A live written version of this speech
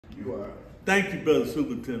You are. Thank you, Brother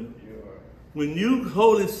Superintendent. You are. When you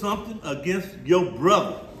holding something against your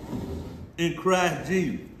brother in Christ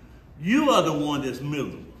Jesus, you are the one that's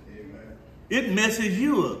miserable. Amen. It messes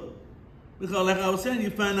you up. Because like I was saying, you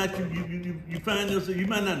find out you find yourself, you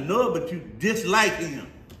might not know it, but you dislike him.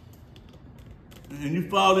 And you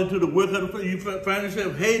fall into the work of the you find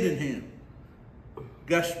yourself hating him.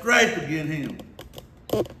 Got strife against him.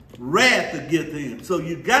 Wrath against him. So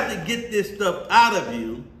you got to get this stuff out of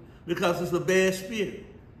you because it's a bad spirit.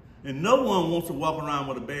 And no one wants to walk around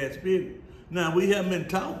with a bad spirit. Now, we haven't been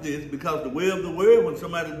taught this because the way of the world, when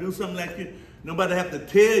somebody do something like this, nobody have to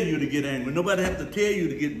tell you to get angry. Nobody have to tell you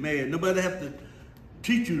to get mad. Nobody have to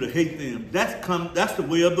teach you to hate them. That's the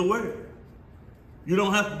way of the world. You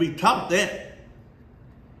don't have to be taught that.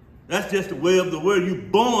 That's just the way of the world. You're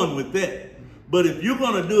born with that. But if you're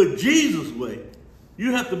going to do it Jesus' way,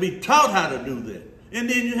 you have to be taught how to do that. And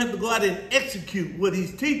then you have to go out and execute what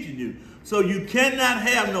he's teaching you. So you cannot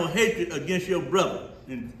have no hatred against your brother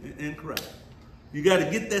in Christ. You got to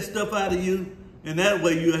get that stuff out of you, and that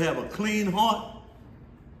way you'll have a clean heart,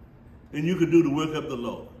 and you can do the work of the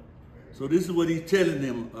Lord. So this is what he's telling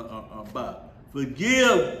them about.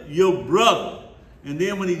 Forgive your brother. And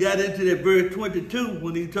then when he got into that verse 22,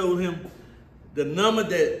 when he told him the number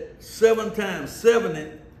that 7 times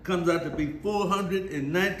 70 comes out to be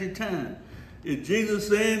 490 times. Is Jesus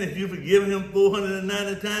saying if you forgive him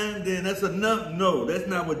 490 times, then that's enough? No, that's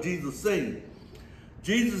not what Jesus said.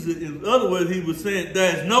 Jesus, in other words, he was saying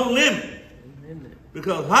there's no limit.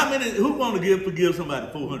 Because who's going to forgive somebody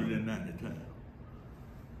 490 times?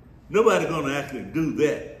 Nobody's going to actually do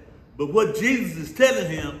that. But what Jesus is telling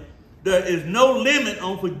him, there is no limit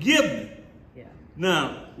on forgiveness. Yeah.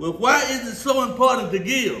 Now, well, why is it so important to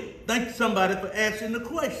give? Thank you, somebody, for asking the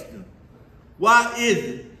question. Why is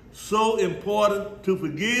it so important to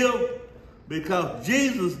forgive? Because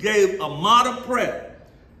Jesus gave a model prayer.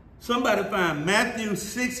 Somebody find Matthew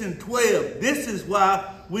 6 and 12. This is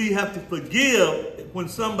why we have to forgive when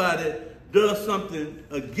somebody does something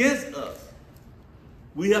against us.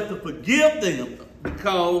 We have to forgive them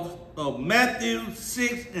because of Matthew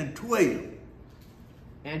 6 and 12.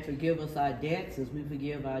 And forgive us our debts as we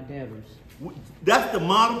forgive our debtors. That's the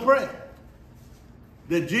model prayer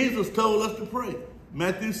that Jesus told us to pray.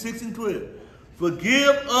 Matthew 6 and 12.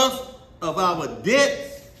 Forgive us of our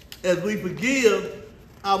debts as we forgive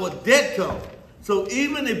our debtors. So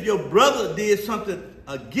even if your brother did something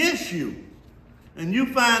against you and you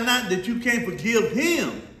find out that you can't forgive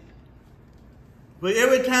him, but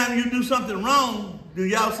every time you do something wrong, do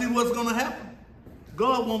y'all see what's going to happen?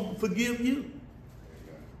 God won't forgive you.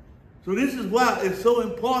 So this is why it's so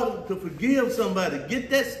important to forgive somebody. Get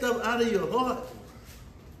that stuff out of your heart.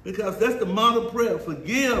 Because that's the model prayer.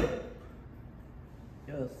 Forgive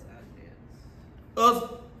us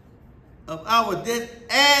of our debt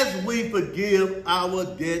as we forgive our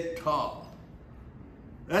debtors.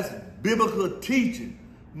 That's biblical teaching.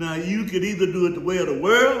 Now, you could either do it the way of the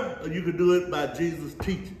world or you could do it by Jesus'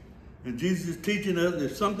 teaching. And Jesus is teaching us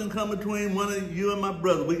if something come between one of you and my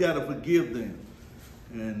brother, we got to forgive them.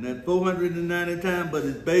 And that 490 times, but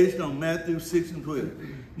it's based on Matthew 6 and 12.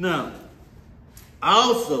 Now,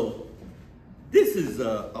 also, this is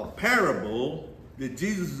a parable that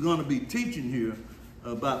Jesus is going to be teaching here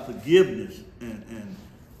about forgiveness. And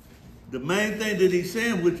the main thing that he's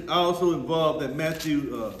saying, which also involved in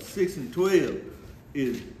Matthew 6 and 12,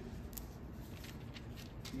 is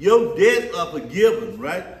your debts are forgiven,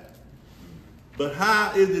 right? But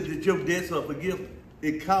how is it that your debts are forgiven?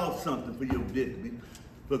 It costs something for your debt.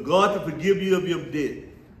 For God to forgive you of your debt,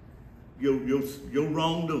 your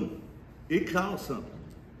wrongdoing, it costs something.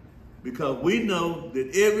 Because we know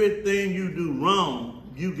that everything you do wrong,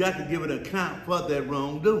 you got to give an account for that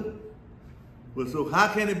wrongdoing. Well, so how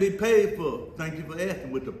can it be paid for? Thank you for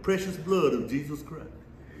asking. With the precious blood of Jesus Christ.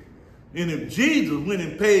 And if Jesus went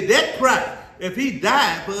and paid that price, if he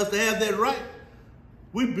died for us to have that right,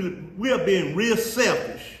 we are being real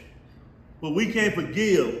selfish. But we can't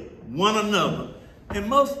forgive one another. And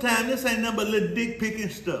most of the time, this ain't nothing but little dick picking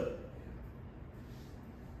stuff.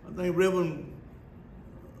 I think Reverend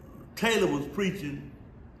Taylor was preaching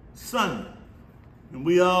Sunday. And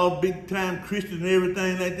we all big time Christians and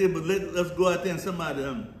everything like that, but let's go out there and somebody,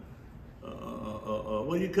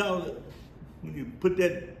 what do you call it? When you put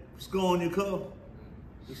that score on your car?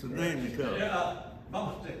 It's the name you call it. Yeah,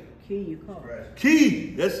 key your car.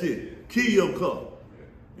 Key, that's it. Key your car.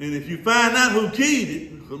 And if you find out who keyed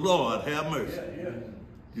it, Lord have mercy.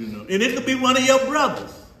 You know, and it could be one of your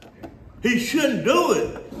brothers. He shouldn't do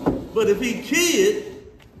it, but if he keyed,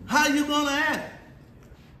 how you gonna act?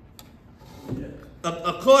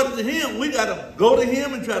 according to him, we got to go to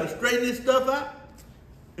him and try to straighten this stuff out.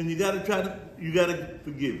 And you got to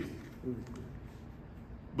forgive him.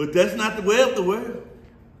 But that's not the way of the world.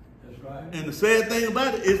 That's right. And the sad thing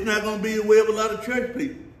about it, it's not going to be the way of a lot of church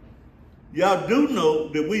people. Y'all do know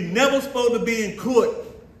that we never supposed to be in court,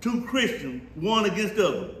 two Christians, one against the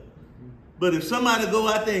other. But if somebody go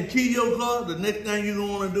out there and kill your car, the next thing you're going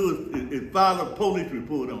to want to do is file a police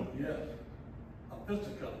report on it. Yes. A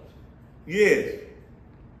fisticuffs. Yes.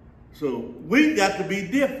 So we got to be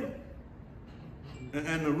different.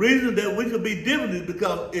 And the reason that we could be different is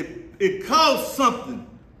because it costs something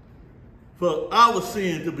for our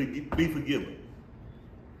sin to be forgiven.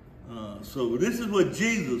 So this is what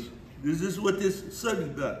this is what this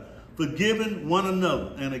subject about. Forgiving one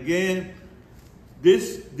another. And again,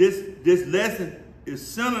 this lesson is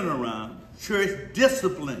centered around church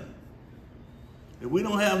discipline. If we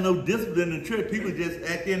don't have no discipline in the church, people just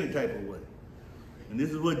act any type of way. And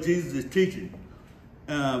this is what Jesus is teaching.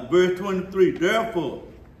 Verse 23, therefore,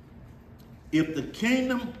 if the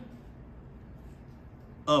kingdom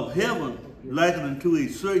of heaven likened unto a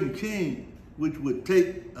certain king, which would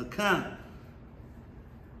take account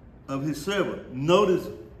of his servant. Notice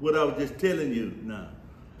what I was just telling you now.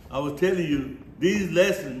 I was telling you, these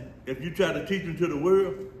lessons, if you try to teach them to the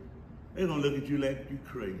world, they're going to look at you like you're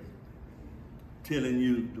crazy. Telling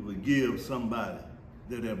you to forgive somebody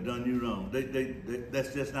that have done you wrong.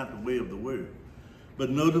 That's just not the way of the world. But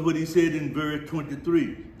notice what he said in verse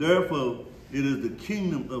 23. Therefore, it is the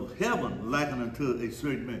kingdom of heaven likened unto a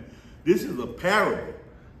certain man. This is a parable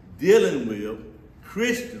dealing with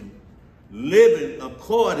Christians living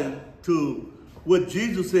according to what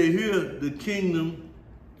Jesus said here, the kingdom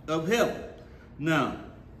of heaven. Now,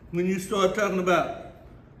 when you start talking about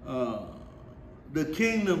the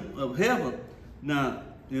kingdom of heaven, now,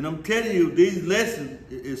 and I'm telling you, these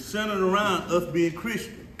lessons is centered around us being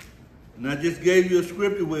Christians. And I just gave you a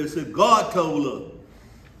scripture where it said God told us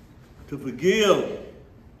to forgive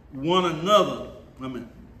one another.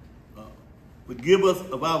 Forgive us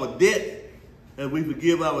of our debt as we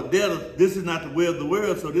forgive our debtors. This is not the way of the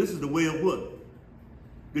world, so this is the way of what?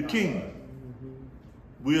 The kingdom.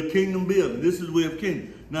 We're a kingdom building. This is the way of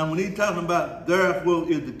kingdom. Now, when he's talking about, therefore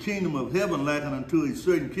is the kingdom of heaven likened unto a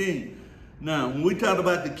certain king. Now, when we talk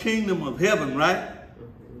about the kingdom of heaven, right?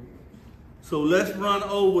 So let's run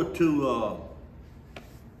over to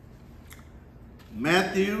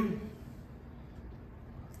Matthew.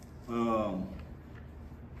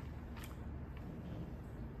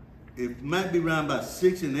 It might be around about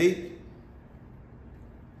 6 and 8.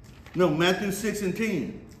 No, Matthew 6 and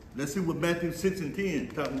 10. Let's see what Matthew 6 and 10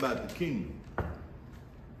 talking about the kingdom.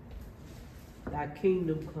 Thy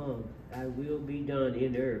kingdom come, thy will be done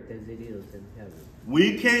in earth as it is in heaven.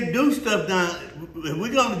 We can't do stuff down, if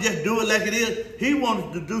we're going to just do it like it is, he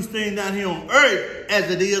wants to do things down here on earth as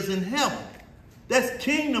it is in heaven. That's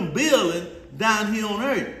kingdom building down here on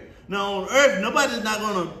earth. Now on earth, nobody's not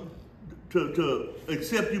going to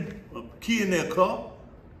accept you keying their car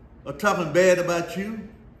or talking bad about you.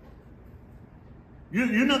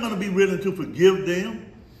 You're not going to be willing to forgive them.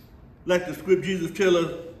 Like the script Jesus tells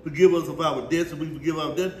us, forgive us of our debts and we forgive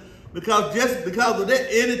our debts. Because just because of that,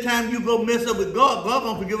 anytime you go mess up with God, God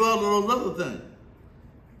going to forgive all of those other things.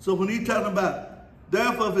 So when he's talking about,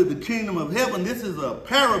 therefore is the kingdom of heaven, this is a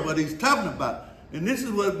parable he's talking about. And this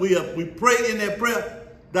is what we pray in that prayer.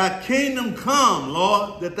 Thy kingdom come,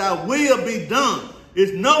 Lord, that thy will be done.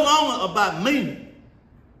 It's no longer about me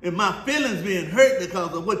and my feelings being hurt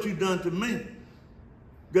because of what you've done to me.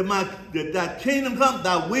 That thy kingdom come,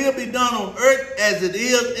 thy will be done on earth as it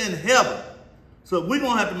is in heaven. So we're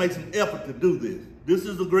going to have to make some effort to do this. This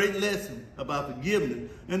is a great lesson about forgiveness.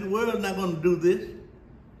 And the world's not going to do this.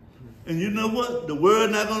 And you know what? The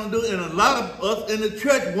world's not going to do it. And a lot of us in the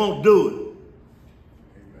church won't do it.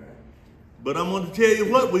 Amen. But I'm going to tell you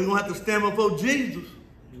what, we're going to have to stand before Jesus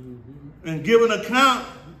and give an account.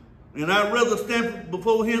 And I'd rather stand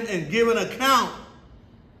before him and give an account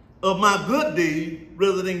of my good deed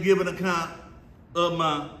rather than give an account of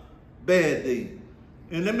my bad deed.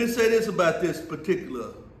 And let me say this about this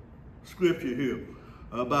particular scripture here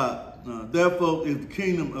about, therefore is the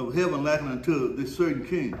kingdom of heaven likened unto this certain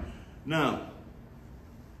king. Now,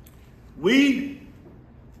 we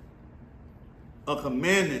are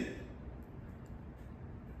commanded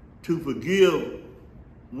to forgive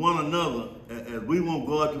one another as we want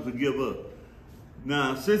God to forgive us.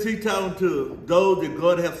 Now, since he's talking to those that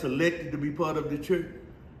God has selected to be part of the church,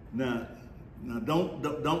 now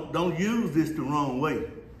don't use this the wrong way.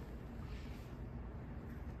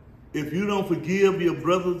 If you don't forgive your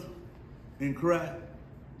brothers in Christ,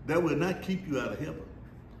 that will not keep you out of heaven.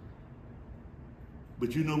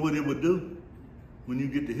 But you know what it would do? When you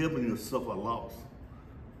get to heaven, you'll suffer loss.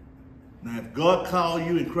 Now, if God called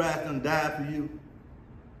you and Christ and died for you,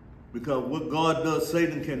 because what God does,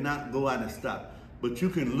 Satan cannot go out and stop. But you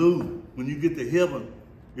can lose. When you get to heaven,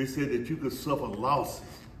 it said that you could suffer losses.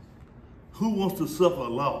 Who wants to suffer a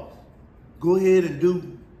loss? Go ahead and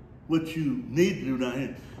do what you need to do down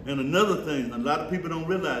here. And another thing, a lot of people don't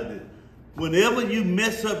realize this. Whenever you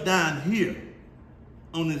mess up down here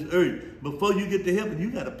on this earth, before you get to heaven,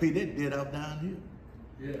 you got to pay that debt out down here.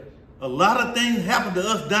 Yes. A lot of things happen to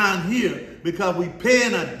us down here because we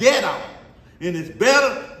paying a debt off. And it's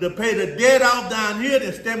better to pay the debt off down here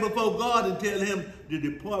than stand before God and tell him to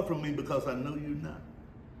depart from me because I know you not.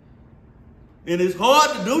 And it's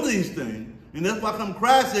hard to do these things. And that's why come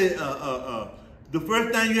Christ said, the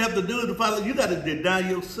first thing you have to do is to follow, you got to deny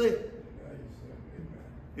yourself.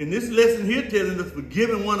 And this lesson here telling us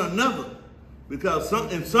forgiving one another. Because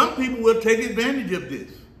some people will take advantage of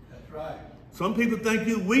this. That's right. Some people think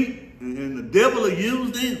you're weak, and the devil will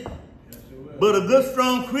use them. Yes, it will. But a good,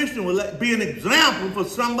 strong Christian will be an example for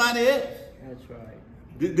somebody else. That's right.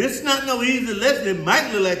 This is not no easy lesson. It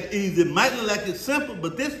might look like easy. It might look like it's simple,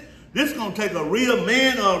 but this is going to take a real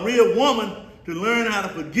man or a real woman to learn how to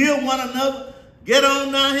forgive one another. Get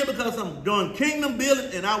on down here because I'm doing kingdom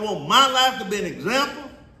building, and I want my life to be an example.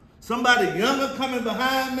 Somebody younger coming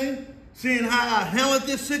behind me, seeing how I handled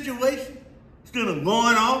this situation, instead of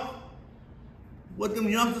going off. What them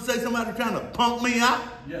youngsters say, somebody trying to punk me out?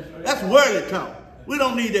 Yes, sir. That's worldly talk. We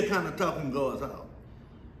don't need that kind of talk in God's house.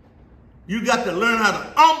 You got to learn how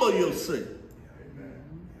to humble yourself. Amen.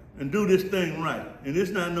 And do this thing right. And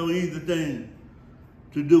it's not no easy thing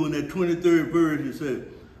to do. In that 23rd verse, it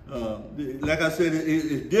said, like I said,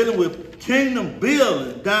 it's dealing with kingdom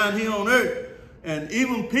building down here on earth. And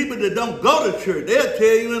even people that don't go to church, they'll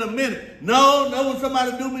tell you in a minute, no, when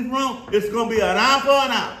somebody do me wrong, it's going to be an eye for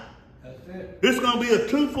an eye. That's it. It's going to be a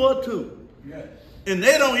tooth for a tooth. Yes. And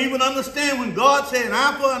they don't even understand when God said an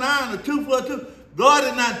eye for an eye and a tooth for a tooth. God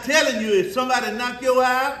is not telling you if somebody knock your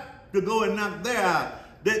eye out, to go and knock their eye.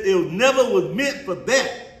 That it never was meant for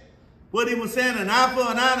that. What he was saying, an eye for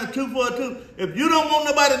an eye and a tooth for a tooth. If you don't want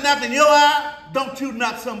nobody knocking your eye, don't you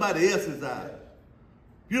knock somebody else's eye.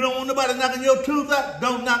 You don't want nobody knocking your tooth out,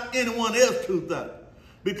 don't knock anyone else's tooth out.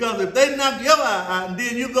 Because if they knock your eye out and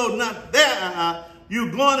then you go knock their eye out,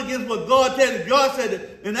 you're going against what God said. God said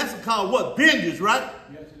it, and that's called what? Vengeance, right?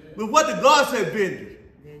 Yes, it is. But what did God say, vengeance?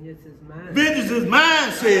 Vengeance is mine. Vengeance is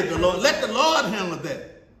mine, said the Lord. Let the Lord handle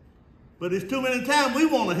that. But it's too many times we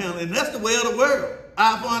want to handle it, and that's the way of the world.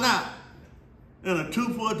 Eye for an eye and a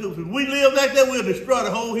tooth for a tooth. If we live like that, we'll destroy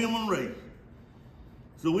the whole human race.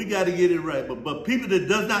 So we got to get it right. But people that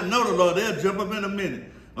does not know the Lord, they'll jump up in a minute.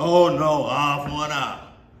 Oh no, eye for an eye,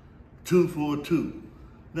 tooth for a tooth.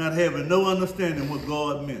 Not having no understanding what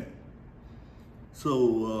God meant.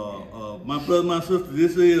 So my brother, my sister,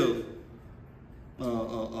 this is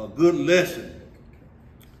a good lesson.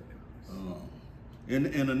 And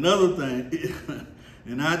another thing,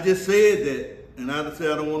 and I just said that, and I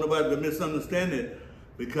said I don't want nobody to misunderstand it,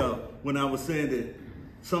 because when I was saying that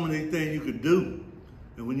some of these things you could do,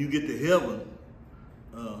 and when you get to heaven,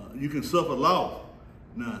 you can suffer loss.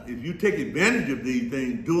 Now, if you take advantage of these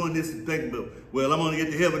things, doing this and thinking about, well, I'm going to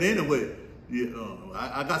get to heaven anyway,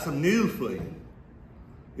 I got some news for you.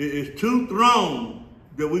 It's two thrones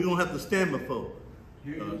that we're going to have to stand before.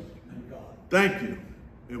 Jesus and God. Thank you.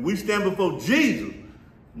 And we stand before Jesus.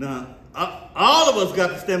 Now, all of us got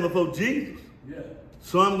to stand before Jesus. Yes.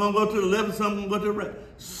 Some going to go to the left and some going to go to the right.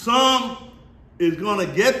 Some is going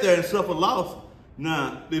to get there and suffer loss.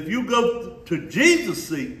 Now, if you go to Jesus'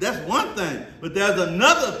 seat, that's one thing. But there's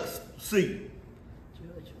another seat.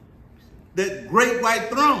 That great white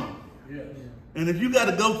throne. Yes. And if you got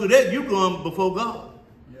to go through that, you're going before God.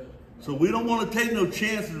 Yes. So we don't want to take no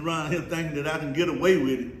chances around here thinking that I can get away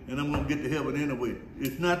with it and I'm going to get to heaven anyway.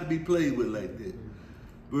 It's not to be played with like that.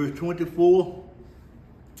 Verse 24,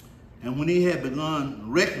 and when he had begun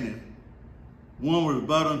reckoning, one was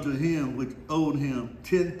brought unto him which owed him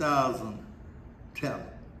 10,000 talents.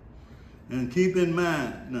 And keep in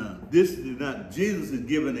mind, now, this is not, Jesus is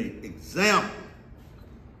giving an example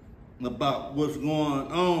about what's going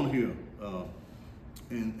on here.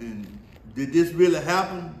 And did this really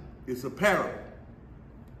happen? It's a parable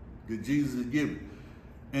that Jesus is giving.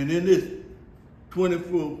 And in this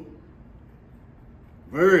 24th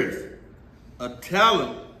verse, a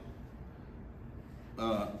talent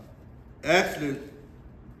actually,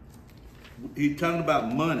 he's talking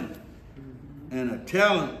about money. And a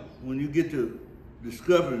talent, when you get to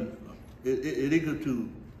discovering, it equal to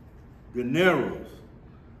denarii.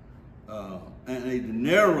 And a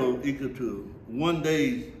denaro equal to one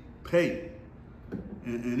day's pay.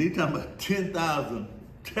 And he's talking about 10,000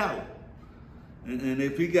 talent. And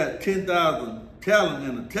if he got 10,000 talent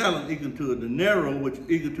and a talent equal to a denarius, which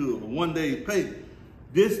equal to a one day's pay,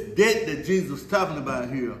 this debt that Jesus is talking about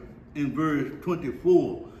here in verse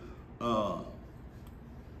 24,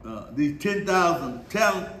 these 10,000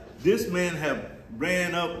 talent, this man have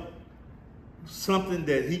ran up something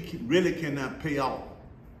that he really cannot pay off.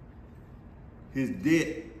 His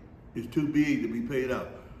debt is too big to be paid off.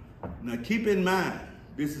 Now keep in mind,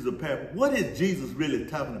 this is a parable. What is Jesus really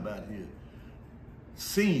talking about here?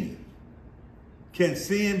 Sin. Can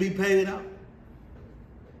sin be paid off?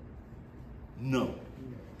 No.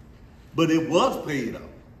 But it was paid off.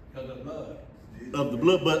 Because of blood. Of the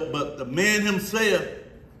blood, but the man himself,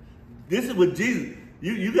 this is what Jesus,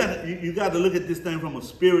 you got to look at this thing from a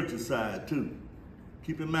spiritual side too.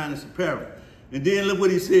 Keep in mind it's a parable. And then look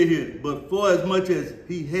what he said here. But for as much as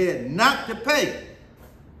he had not to pay,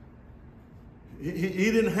 he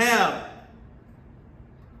didn't have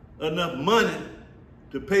enough money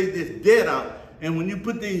to pay this debt out. And when you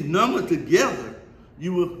put these numbers together,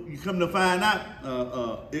 you come to find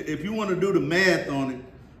out, if you want to do the math on it,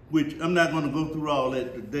 which I'm not going to go through all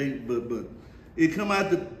that today, but it come out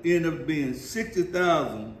to end up being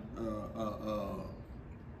 60,000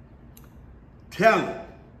 talent.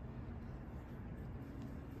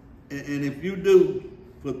 And if you do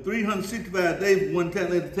for 365 days, one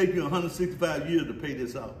talent, it'll take you 165 years to pay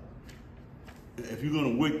this off. If you're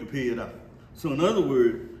going to work to pay it off. So in other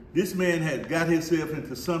words, this man had got himself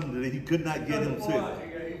into something that he could not get himself. He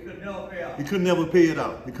could never pay off. He could never pay it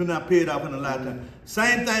off. He could not pay it off in a lifetime.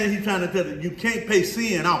 Same thing he's trying to tell you. You can't pay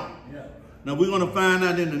sin off. Yeah. Now we're going to find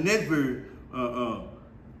out in the next verse.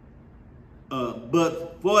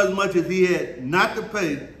 But for as much as he had not to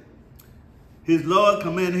pay, his Lord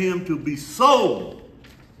commanded him to be sold.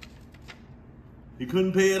 He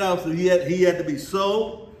couldn't pay it off, so he had to be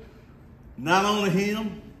sold. Not only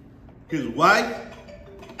him, his wife,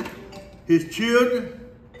 his children,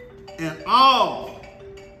 and all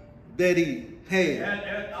that he had.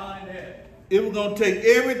 That's all he had. It was going to take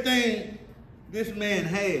everything this man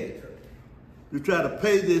had to try to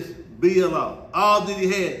pay this bill off. All that he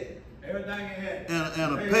had. Everything he had.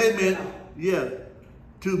 And a payment, yeah,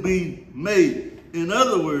 to be made. In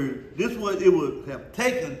other words, this is what it would have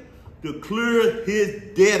taken to clear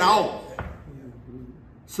his debt off.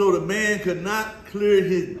 So the man could not clear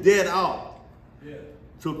his debt off. Yeah.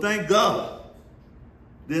 So thank God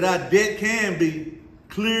that our debt can be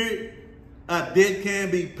cleared, our debt can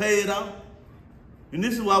be paid off. And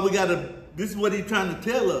this is why this is what he's trying to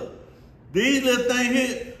tell us. These little things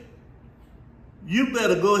here, you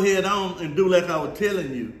better go ahead on and do like I was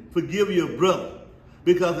telling you. Forgive your brother.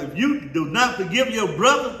 Because if you do not forgive your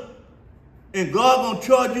brother, and God gonna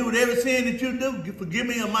charge you with every sin that you do, you forgive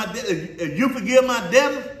me of my debt. If you forgive my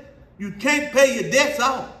debtors, you can't pay your debts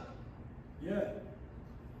off. Yeah.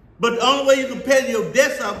 But the only way you can pay your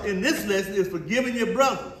debts off in this lesson is forgiving your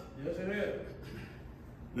brothers. Yes, it is.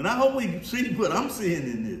 And I hope we see what I'm seeing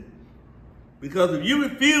in this. Because if you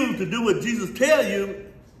refuse to do what Jesus tells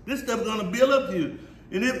you, this stuff is going to build up to you.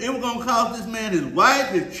 And it was going to cost this man his wife,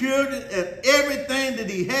 his children, and everything that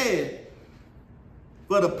he had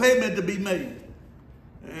for the payment to be made.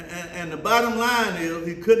 And the bottom line is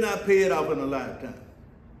he could not pay it off in a lifetime.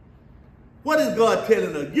 What is God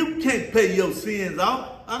telling us? You can't pay your sins off.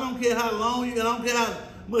 I don't care how long I don't care how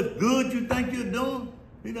much good you think you're doing.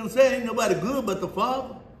 He's going to say ain't nobody good but the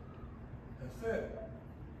Father. That's it.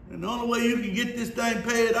 And the only way you can get this thing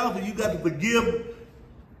paid off is you got to forgive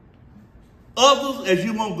others as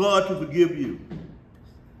you want God to forgive you.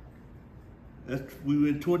 We were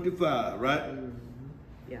in 25, right? Mm-hmm.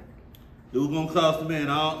 Yeah. It was going to cost the man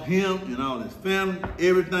him and all his family,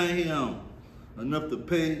 everything he owned, enough to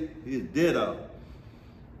pay his debt off.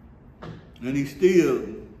 And he's still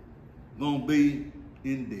going to be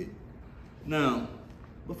in debt. Now,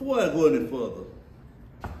 before I go any further,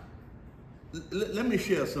 let me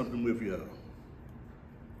share something with y'all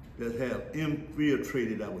that have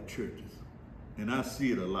infiltrated our churches. And I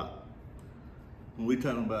see it a lot. When we're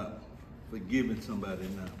talking about forgiving somebody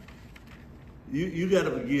now. You got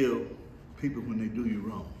to forgive people when they do you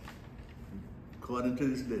wrong. According to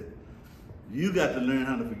this list. You got to learn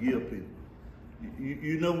how to forgive people.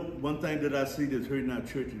 You know one thing that I see that's hurting our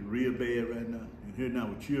churches real bad right now, and hurting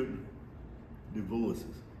our children? Divorces.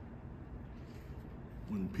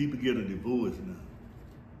 When people get a divorce now,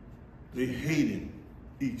 they hating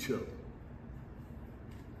each other.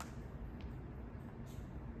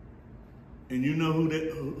 And you know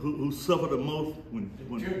who suffer the most?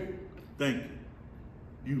 Thank you.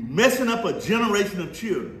 You messing up a generation of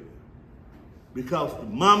children because the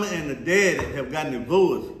mama and the daddy have gotten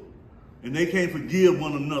divorced and they can't forgive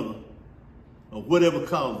one another or whatever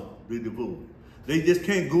caused the divorce. They just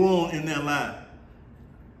can't go on in their life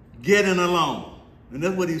getting along. And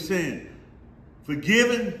that's what he's saying.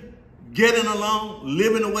 Forgiving, getting along,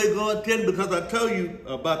 living the way God tells you, because I told you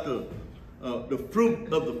about the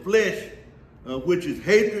fruit of the flesh, which is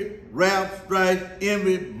hatred, wrath, strife,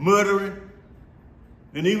 envy, murdering.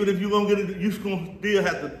 And even if you're going to get it, you're going to still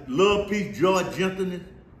have to love, peace, joy, gentleness.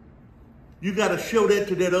 You got to show that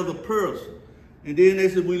to that other person. And then they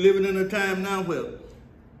said, we're living in a time now where,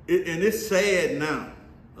 and it's sad now,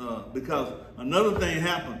 because another thing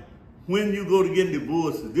happened. When you go to get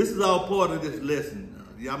divorced, this is all part of this lesson.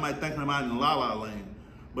 Y'all might think I'm out in la-la land,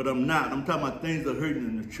 but I'm not. I'm talking about things that are hurting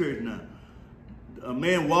in the church now. A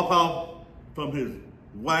man walk off from his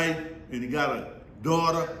wife, and he got a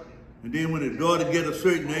daughter, and then when his daughter gets a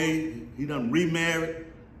certain age, he done remarried,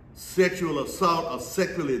 sexual assault or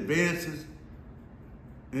sexual advances,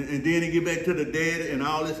 and then he get back to the daddy and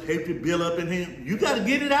all this hatred build up in him. You got to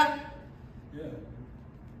get it out. Yeah.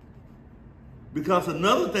 Because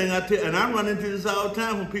another thing I tell, and I run into this all the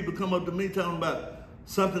time when people come up to me talking about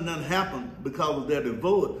something that happened because of their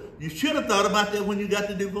divorce. You should have thought about that when you got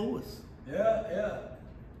the divorce. Yeah, yeah.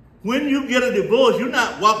 When you get a divorce, you're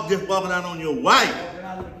not just walking out on your wife.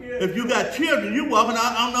 If you got children, you're walking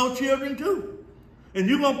out on those children too. And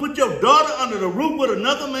you're going to put your daughter under the roof with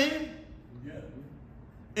another man? Yeah.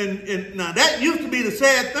 And now that used to be the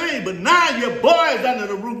sad thing, but now your boy is under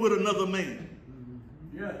the roof with another man.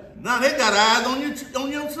 Yes. Now they got eyes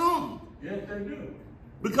on your son. Yes, they do.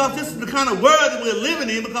 Because this is the kind of world that we're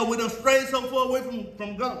living in, because we done strayed so far away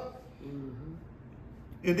from God. Mm-hmm.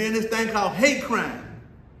 And then this thing called hate crime,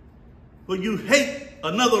 where you hate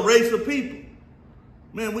another race of people.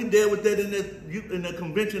 Man, we dealt with that in that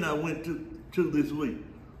convention I went to this week.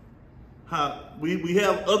 How we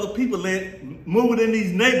have other people moving in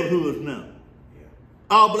these neighborhoods now. Yeah.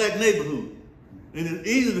 All black neighborhoods. And it's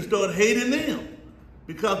easy to start hating them.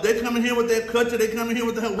 Because they come in here with their culture, they come in here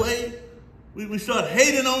with their way. We start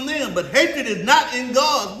hating on them, but hatred is not in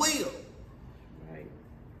God's will. Right.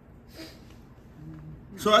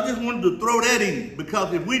 So I just wanted to throw that in,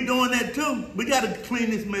 because if we're doing that too, we got to clean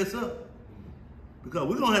this mess up. Because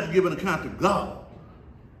we're going to have to give an account to God.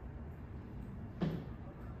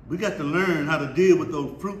 We got to learn how to deal with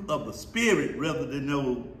those fruit of the Spirit rather than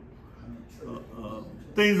those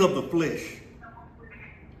things of the flesh.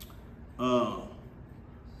 Now,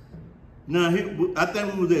 I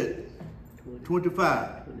think we was at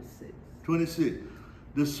 25. 26.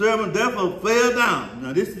 The servant therefore fell down.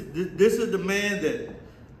 Now, this is the man that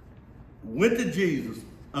went to Jesus.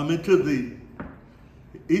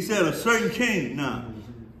 He said a certain king. Now,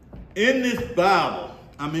 in this Bible,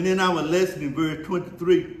 in our lesson in verse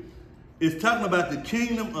 23, it's talking about the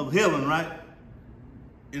kingdom of heaven, right?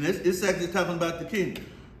 And it's actually talking about the kingdom.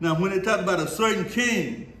 Now, when they talk about a certain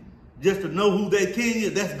king, just to know who that king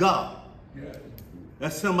is, that's God. Yeah.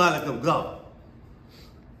 That's symbolic of God.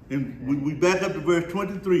 And we back up to verse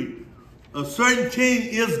 23. A certain king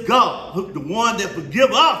is God, the one that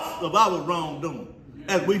forgives us of our wrongdoing,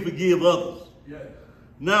 as we forgive others. Yeah.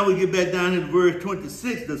 Now we get back down into verse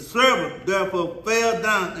 26. The servant therefore fell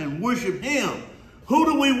down and worshiped him. Who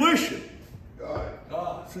do we worship?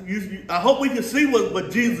 God. So I hope we can see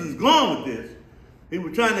what Jesus is going with this. He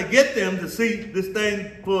was trying to get them to see this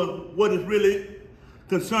thing for what is really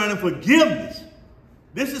concerning forgiveness.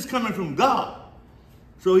 This is coming from God.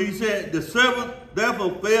 So he said, the servant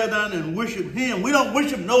therefore fell down and worshiped him. We don't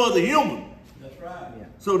worship no other human. That's right. Yeah.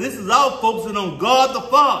 So this is all focusing on God the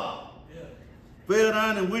Father. Yeah. Fell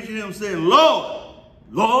down and worshiped him, saying, Lord,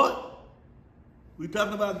 Lord, we're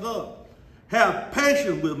talking about God. Have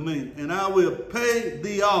patience with me, and I will pay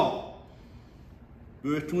thee all.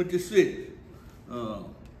 Verse 26.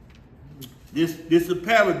 This is a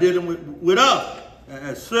parable dealing with us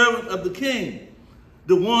as servants of the king,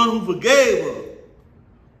 the one who forgave us.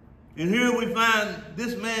 And here we find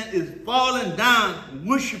this man is falling down,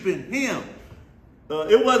 worshiping him.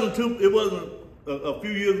 It wasn't a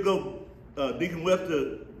few years ago, Deacon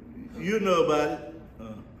Webster, you know about it.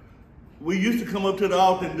 We used to come up to the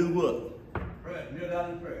altar and do what? Pray, kneel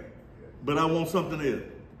down and pray. But I want something else.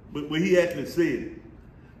 But he actually said it.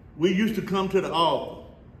 We used to come to the altar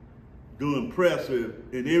doing prayer service,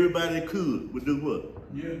 and everybody that could would do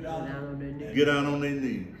what? Kneel down on their knees. Get down on their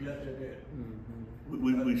knees. Yes, they did.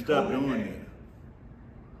 We stopped doing that.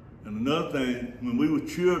 And another thing, when we were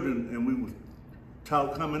children and we was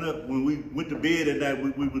taught coming up, when we went to bed at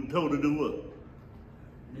night, we were told to do what?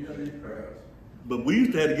 Kneel in prayers. But we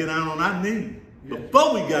used to have to get down on our knees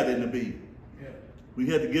before we got in the bed. Yeah. We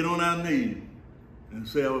had to get on our knees and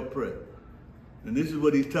say our prayer. And this is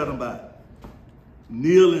what he's talking about.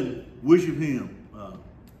 Kneel and worship him.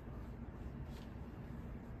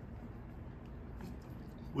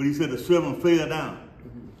 What he said, the servant fell down.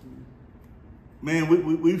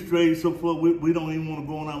 Man, we've strayed so far, we don't even want to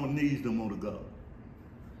go on our knees no more to God.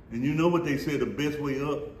 And you know what they say, the best way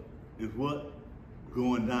up is what?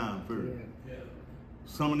 Going down first. Yeah.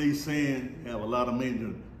 Some of these sayings have a lot of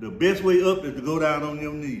meaning. The best way up is to go down on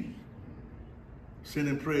your knees.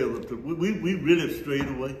 Sending prayers up to, we really strayed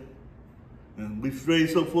away. And we strayed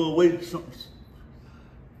so far away,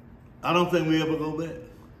 I don't think we ever go back.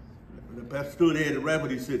 The Pastor Stewart had it right,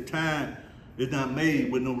 but he said time is not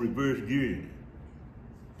made with no reverse gearing.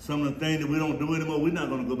 Some of the things that we don't do anymore, we're not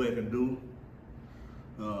going to go back and do.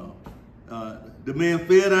 The man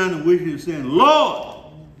fell down and wished him, saying,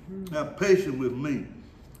 Lord, have patience with me,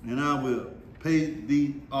 and I will pay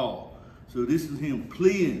thee all. So this is him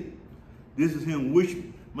pleading. This is him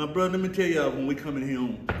wishing. My brother, let me tell y'all, when we come in here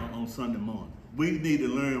on Sunday morning, we need to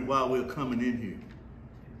learn why we're coming in here.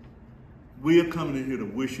 We are coming in here to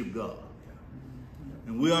worship God.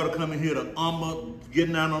 And we ought to come in here to humble,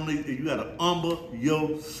 getting down on these, you got to humble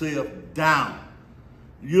yourself down.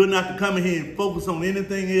 You're not to come in here and focus on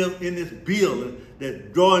anything else in this building that's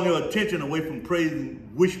drawing your attention away from praising,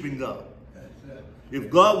 worshiping God. That's it. If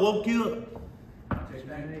God woke you up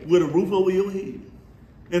with a roof over your head,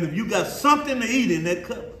 and if you got something to eat in that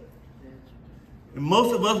cup, and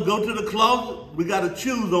most of us go to the closet, we got to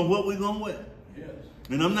choose on what we're going to wear. Yes.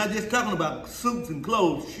 And I'm not just talking about suits and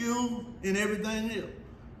clothes, shoes and everything else.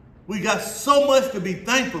 We got so much to be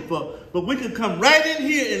thankful for, but we can come right in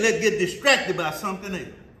here and let's get distracted by something else.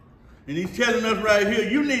 And he's telling us right here,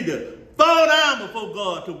 you need to fall down before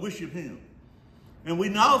God to worship him. And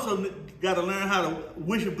we also got to learn how to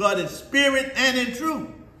worship God in spirit and in truth.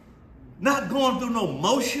 Not going through no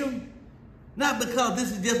motion. Not because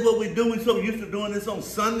this is just what we do. We're so used to doing this on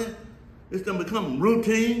Sunday. It's going to become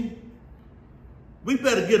routine. We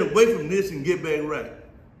better get away from this and get back right.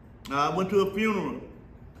 I went to a funeral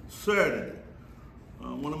Saturday.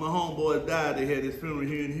 One of my homeboys died. They had his funeral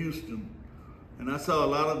here in Houston. And I saw a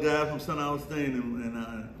lot of guys from St. Augustine,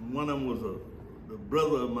 and one of them was the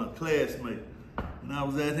brother of my classmate. And I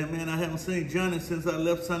was at him, man, I haven't seen Johnny since I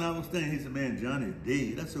left St. Augustine. He said, man, Johnny's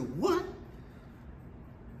dead. I said, what?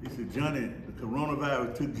 He said, Johnny, the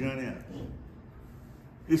coronavirus took Johnny out.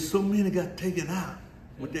 There's so many got taken out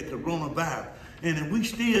with that coronavirus. And then we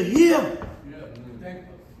still here. Yeah.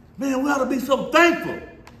 Thankful. Man, we ought to be so thankful.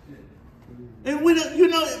 And we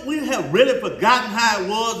have really forgotten how it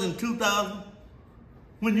was in 2000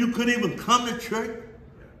 when you couldn't even come to church.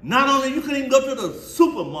 Not only you couldn't even go to the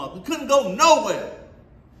supermarket, you couldn't go nowhere.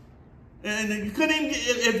 And you couldn't even,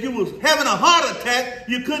 if you was having a heart attack,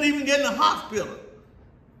 you couldn't even get in the hospital.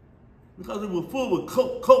 Because it was full with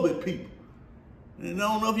COVID people. And I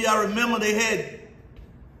don't know if y'all remember they had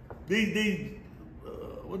these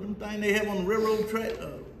what them things they have on the railroad track?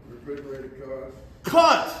 Refrigerated cars.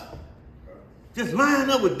 Carts. Just lined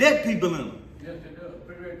up with dead people in them. Yes, they do.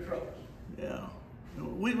 Refrigerated trucks. Yeah.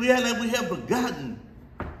 We have forgotten.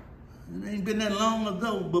 It ain't been that long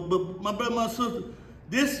ago. But my brother, my sister,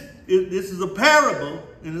 this is a parable,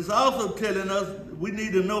 and it's also telling us we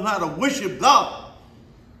need to know how to worship God.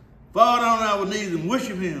 Fall down on our knees and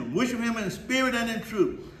worship him. Worship him in spirit and in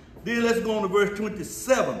truth. Then let's go on to verse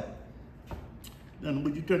 27. Now,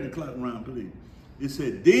 would you turn the clock around, please? It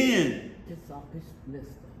said, then. It's not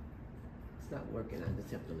working. I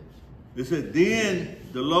just have to listen. It said, then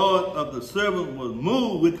the Lord of the servant was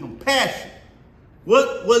moved with compassion.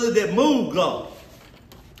 What was it that moved God?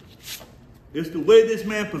 It's the way this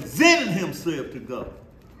man presented himself to God.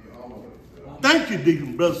 Thank you,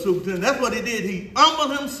 Deacon, Brother Superintendent. That's what he did. He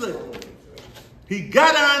humbled himself. He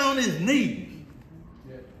got down on his knees,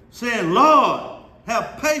 saying, Lord,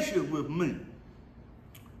 have patience with me.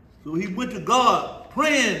 So he went to God,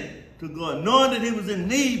 praying to God, knowing that he was in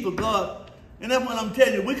need for God. And that's what I'm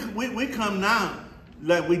telling you. We come now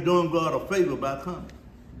like we doing God a favor by coming.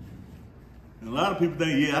 And a lot of people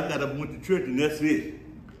think, yeah, I got up and went to church and that's it.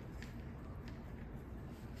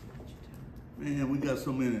 Man, we got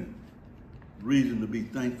so many reasons to be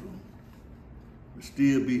thankful. To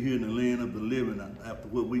still be here in the land of the living after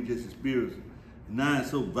what we just experienced. Now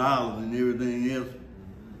it's so violent and everything else.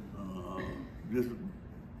 Just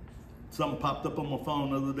something popped up on my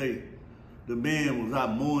phone the other day. The man was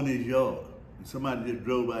out mowing his yard and somebody just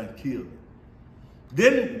drove by and killed him.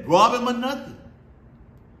 Didn't rob him or nothing.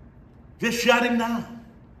 Just shot him down.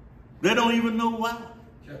 They don't even know why.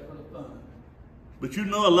 Just for the fun. But you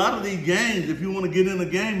know, a lot of these games, if you want to get in a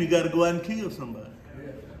game, you got to go out and kill somebody.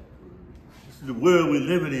 Yeah. This is the world we're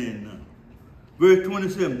living in now. Verse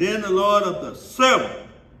 27, then the Lord of the servant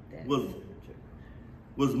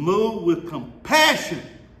was moved with compassion.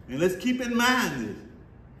 And let's keep in mind this.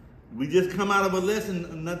 We just come out of a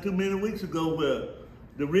lesson not too many weeks ago where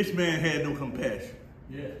the rich man had no compassion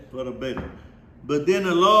for the beggar. But then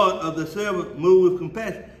the Lord of the servant moved with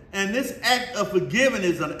compassion. And this act of forgiving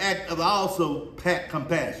is an act of also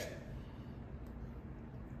compassion.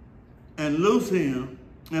 And loosed him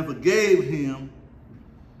and forgave him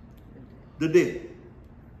the debt.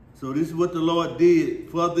 So this is what the Lord did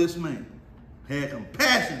for this man. Had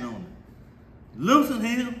compassion on him. Loosened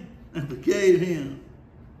him and forgave him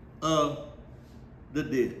of the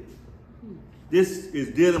debt. This is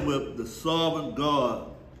dealing with the sovereign God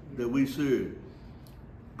that we serve.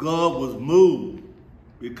 God was moved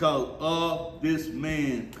because of this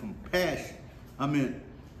man's compassion.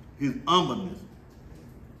 His humbleness.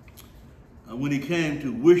 When he came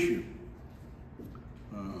to worship.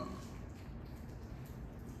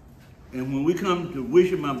 And when we come to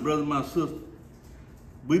worship, my brother, my sister,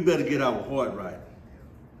 we better get our heart right.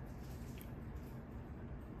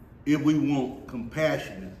 If we want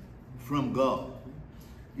compassion from God,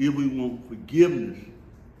 if we want forgiveness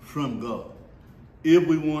from God, if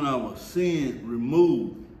we want our sin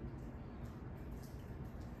removed,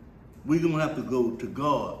 we're going to have to go to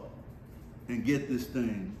God and get this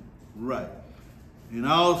thing right. And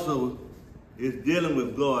also, it's dealing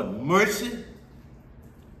with God's mercy.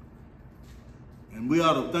 And we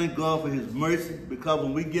ought to thank God for his mercy, because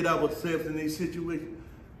when we get ourselves in these situations,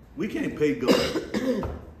 we can't pay God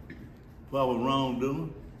for our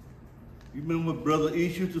wrongdoing. You remember what Brother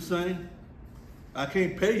East used to sing? I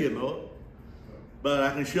can't pay you, Lord, but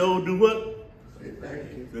I can sure do what? Say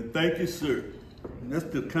thank you. Say thank you, sir. And that's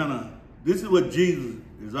the this is what Jesus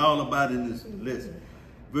is all about in this lesson.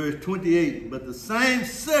 Verse 28, but the same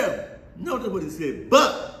servant, notice what he said,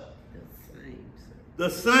 but the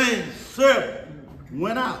same servant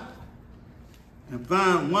went out and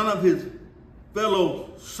found one of his fellow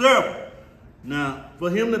servants. Now, for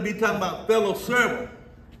him to be talking about fellow servant,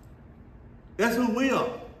 that's who we are.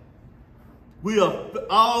 We are,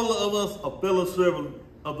 all of us are fellow servants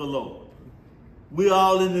of the Lord. We're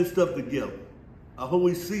all in this stuff together. I hope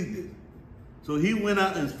we see this. So he went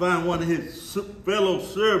out and found one of his fellow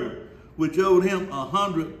servants, which owed him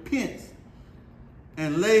 100 pence,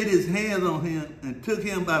 and laid his hands on him and took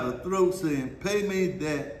him by the throat, saying, pay me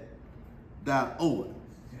that thou owest.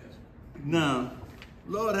 Yes. Now,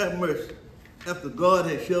 Lord have mercy. After God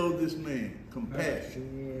had showed this man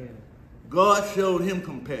compassion, God showed him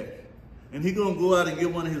compassion. And he's going to go out and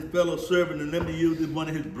get one of his fellow servants, and let me use this, one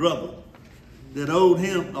of his brothers, that owed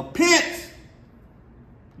him a pence.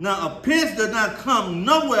 Now, a pence does not come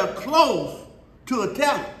nowhere close to a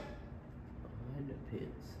talent.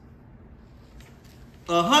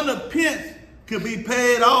 100 pence could be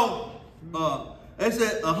paid off. They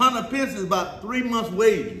said 100 pence is about 3 months'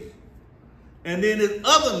 wages. And then this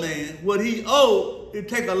other man, what he owed, it'd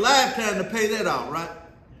take a lifetime to pay that off, right?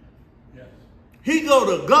 Yes. He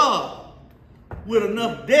go to God with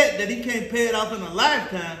enough debt that he can't pay it off in a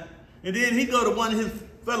lifetime. And then he go to one of his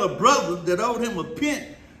fellow brothers that owed him a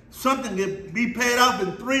pence. Something can be paid off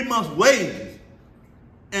in 3 months' wages.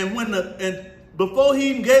 And before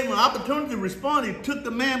he even gave him an opportunity to respond, he took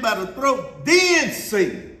the man by the throat, then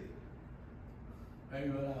said,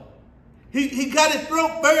 he got his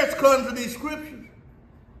throat first according to these scriptures.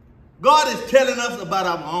 God is telling us about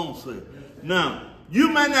our own self. Now, you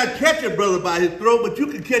might not catch your brother by his throat, but you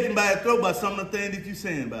can catch him by his throat by some of the things that you're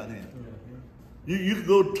saying about him. You can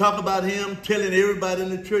go talk about him, telling everybody in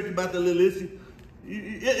the church about the little issue.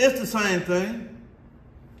 It's the same thing.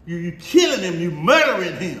 You're killing him, you're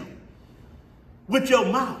murdering him with your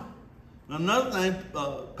mouth. Another thing,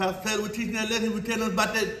 Pastor Taylor was teaching that lesson, he was telling us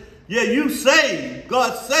about that. Yeah, you saved.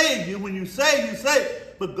 God saved you. When you save, you save.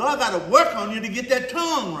 But God got to work on you to get that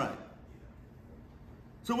tongue right.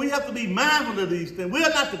 So we have to be mindful of these things. We are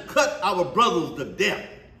not to cut our brothers to death.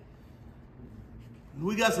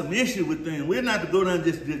 We got some issue with them. We're not to go down and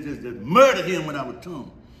just murder him with our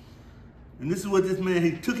tongue. And this is what this man,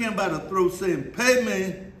 he took him by the throat, saying, pay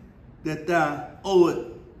me that thou owe it.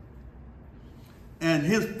 And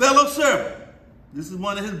his fellow servant, this is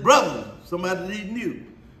one of his brothers, somebody that he knew,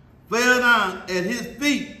 fell down at his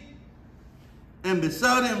feet and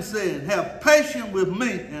besought him, saying, have patience with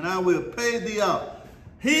me, and I will pay thee off.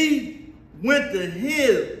 He went to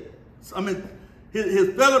his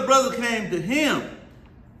fellow brother came to him,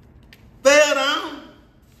 fell down,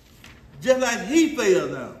 just like he fell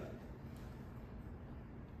down,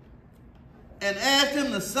 and asked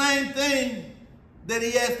him the same thing that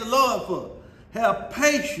he asked the Lord for. Have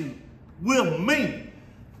patience with me.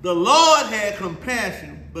 The Lord had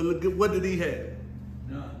compassion, but look at what did he have?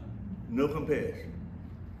 None. No compassion.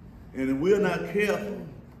 And if we're not careful,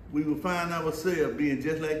 we will find ourselves being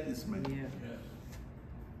just like this man. Yeah. Yes.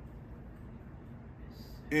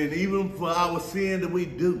 And even for our sin that we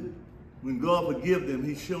do, when God forgives them,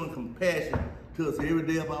 he's showing compassion to us every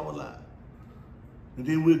day of our life. And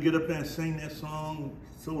then we'll get up there and sing that song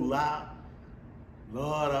so loud.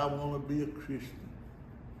 Lord, I want to be a Christian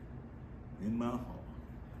in my heart.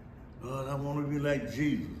 Lord, I want to be like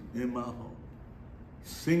Jesus in my heart.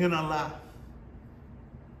 Singing a lot.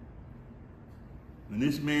 And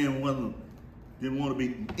this man didn't want to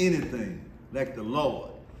be anything like the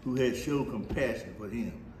Lord, who had showed compassion for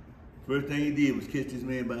him. First thing he did was catch this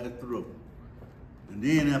man by his throat. And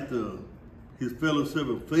then after his fellow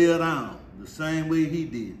servant fell down the same way he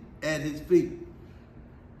did, at his feet,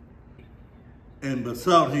 and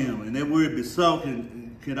besought him. And that word besought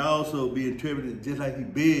can also be interpreted just like he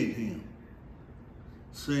begged him,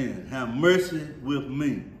 saying, have mercy with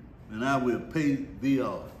me, and I will pay thee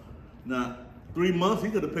off. Now, 3 months, he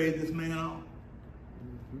could have paid this man off.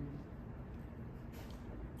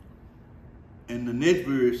 And the next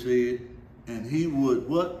verse said, and he would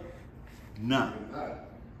what? Not.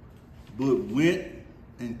 But went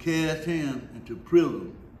and cast him into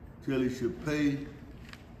prison till he should pay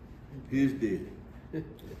his debt.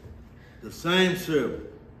 The same servant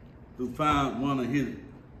who found one of his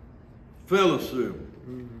fellow servants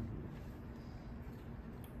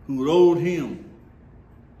who owed him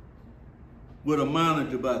would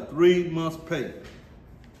amount to about 3 months' pay.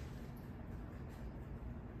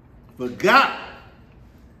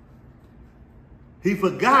 He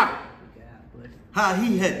forgot how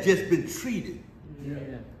he had just been treated.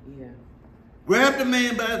 Yeah. Grabbed the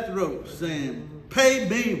man by the throat, saying, pay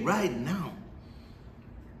me right now.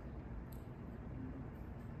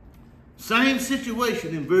 Same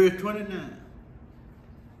situation in verse 29.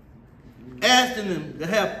 Asking him to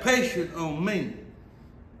have patience on me,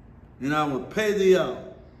 and I will pay thee off.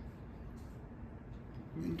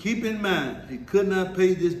 And keep in mind, he could not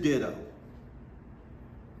pay this debt off.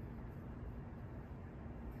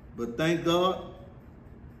 But thank God,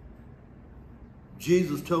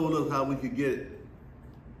 Jesus told us how we could get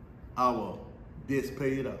our debts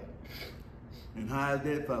paid off. And how is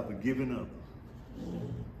that? By forgiving others.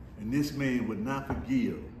 And this man would not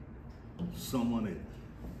forgive someone else.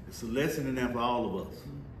 It's a lesson in that for all of us.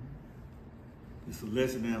 It's a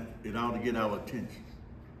lesson that it ought to get our attention.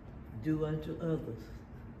 Do unto others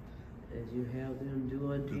as you have them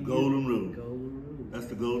do unto you. The golden rule. Golden rule. That's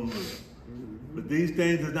the golden rule. But these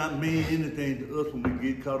things does not mean anything to us when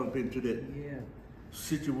we get caught up into that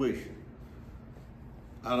situation.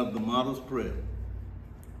 Out of the Martyr's Prayer.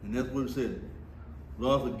 And that's what it said.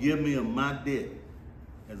 Lord, forgive me of my debt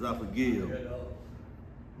as I forgive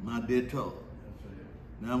my debtor.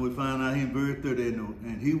 Now we find out in verse 30,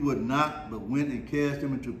 and he would not, but went and cast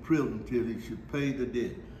him into prison till he should pay the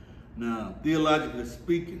debt. Now, theologically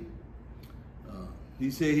speaking, he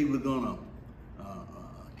said he was going to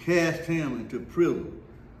cast him into prison.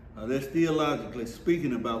 That's theologically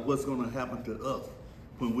speaking about what's going to happen to us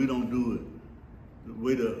when we don't do it the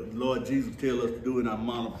way the Lord Jesus tells us to do in our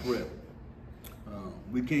model prayer.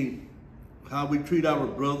 We can't, how we treat our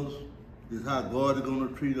brothers is how God is going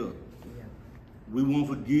to treat us. We won't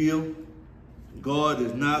forgive. God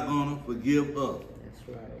is not going to forgive us.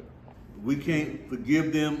 That's right. We can't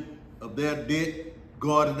forgive them of their debt.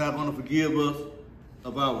 God is not going to forgive us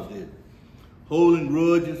of our debt. Holding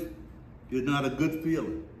grudges is not a good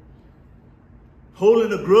feeling.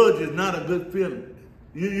 Holding a grudge is not a good feeling.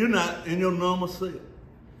 You're not in your normal self.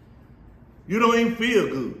 You don't even feel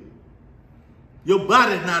good. Your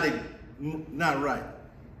body's not right.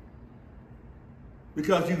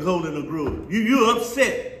 Because you're holding a grudge. You're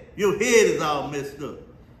upset. Your head is all messed up.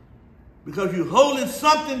 Because you're holding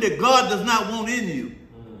something that God does not want in you.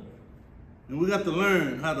 And we got to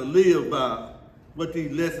learn how to live by what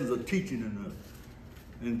these lessons are teaching in us.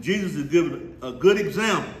 And Jesus is giving a good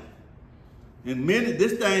example. And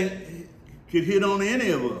this thing could hit on any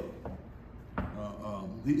of us.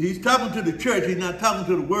 He's talking to the church. He's not talking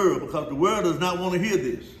to the world, because the world does not want to hear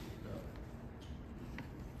this.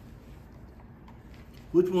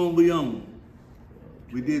 Which one we on?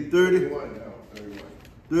 We did 30?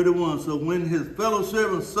 31. So when his fellow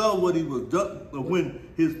servants saw what he was done, or when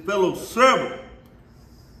his fellow servant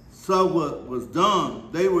saw what was done,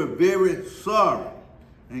 they were very sorry,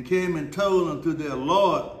 and came and told unto their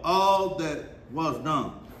Lord all that was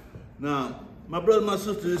done. Now, my brother, my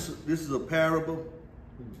sister, this is a parable.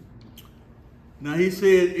 Now, he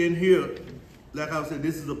said in here, like I said,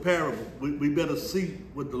 this is a parable. We better see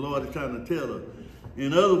what the Lord is trying to tell us.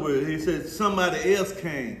 In other words, he said somebody else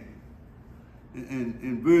came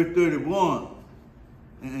in verse 31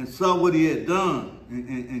 and saw what he had done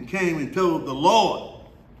and came and told the Lord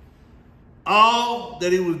all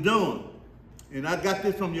that he was doing. And I got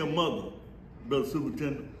this from your mother, Brother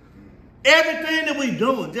Superintendent. Everything that we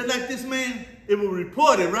doing, just like this man, it was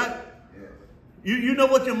reported, right? Yes. You know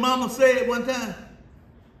what your mama said one time?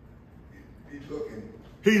 He's looking.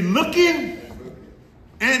 He's looking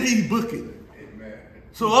and he's booking. Amen.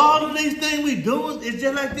 So all of these things we doing is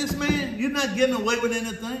just like this man. You're not getting away with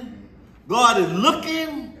anything. God is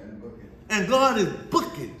looking and God is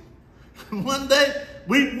booking. One day,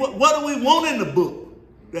 what do we want in the book?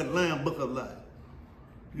 That Lamb Book of Life.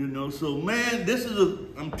 You know, so man,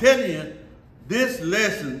 I'm telling you, this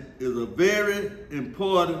lesson is a very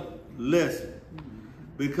important lesson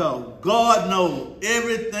because God knows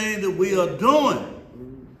everything that we are doing.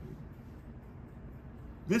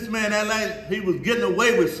 This man acted like he was getting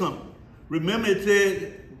away with something. Remember it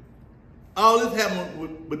said, all this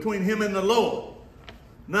happened between him and the Lord.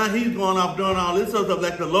 Now he's going off doing all this stuff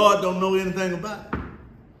like the Lord don't know anything about it.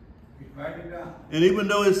 And even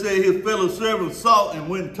though it said his fellow servants saw and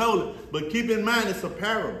went and told it, but keep in mind it's a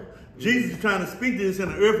parable. Jesus is trying to speak to this in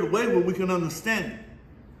an earthly way where we can understand it.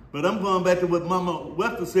 But I'm going back to what Mama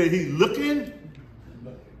Webster said. He's looking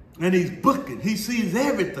and he's booking. He sees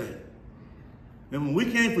everything. And when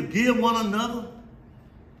we can't forgive one another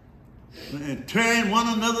and tearing one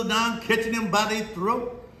another down, catching them by their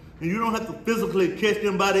throat, and you don't have to physically catch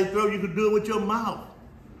them by their throat, you can do it with your mouth.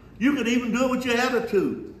 You can even do it with your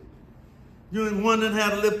attitude. You ain't wondering how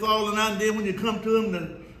to live falling out, and then when you come to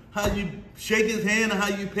him, how you shake his hand or how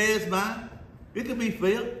you pass by. It could be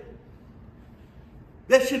fair.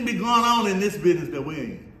 That shouldn't be going on in this business that we're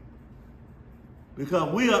in.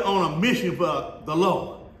 Because we are on a mission for the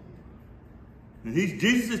Lord. And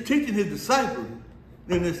Jesus is teaching his disciples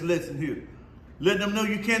in this lesson here. Let them know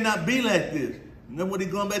you cannot be like this. And then what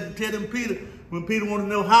he's going back to tell them Peter, when Peter wanted to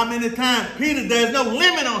know how many times. Peter, there's no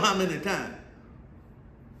limit on how many times.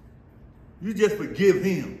 You just forgive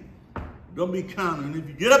him. Don't be counting. If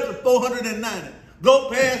you get up to 490, go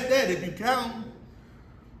past that if you count.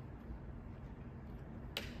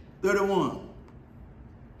 31.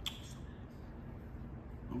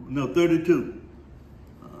 No, 32.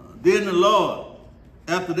 Then the Lord,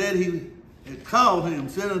 after that he had called him,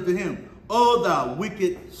 said unto him, O thou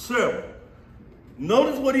wicked servant.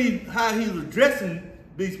 Notice how he's addressing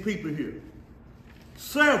these people here.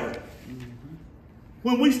 Servant.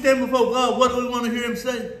 When we stand before God, what do we want to hear him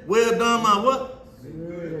say? Well done, my what?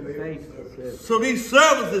 So these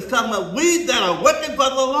servants is talking about we that are working for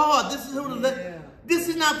the Lord. This is who this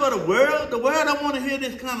is not for the world. The world don't want to hear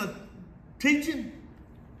this kind of teaching.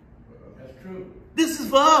 That's true. This is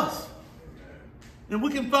for us. And we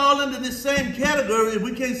can fall into this same category if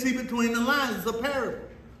we can't see between the lines. It's a parable.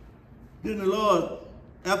 Then the Lord,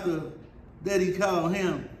 after that he called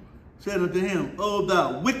him, said unto him, O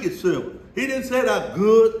thou wicked servant. He didn't say thou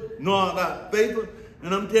good, nor thou faithful.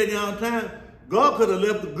 And I'm telling you all the time, God could have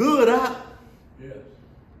left the good out. Yes.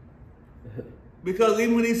 Because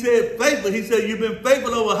even when he said faithful, he said, you've been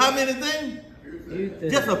faithful over how many things?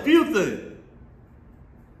 Just a few things.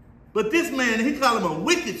 But this man, he called him a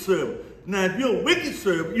wicked servant. Now, if you're a wicked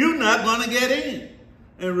servant, you're not going to get in.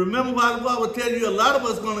 And remember why the Bible will tell you a lot of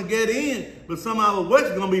us are going to get in, but some of our works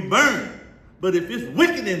are going to be burned. But if it's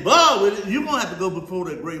wicked involved with it, you're going to have to go before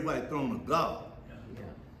that great white throne of God. Yeah.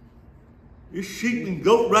 It's sheep and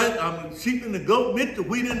goat, right? Sheep and the goat mixed, the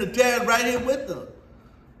wheat and the tares right here with them.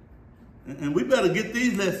 And we better get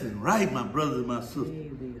these lessons right, my brothers and my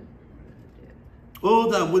sisters.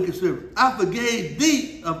 Oh, thou wicked servant, I forgave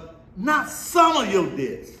thee of not some of your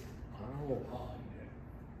debts.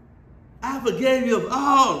 I forgave you of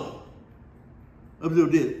all of your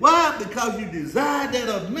debts. Why? Because you desired that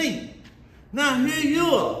of me. Now here you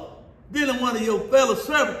are, dealing with one of your fellow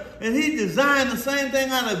servants, and he designed the same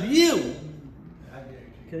thing out of you.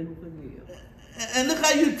 Couldn't forgive. And look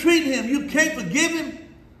how you treat him. You can't forgive him.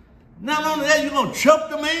 Not only that, you're going to choke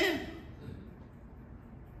the man.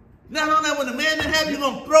 Not only that, when the man didn't have you, you're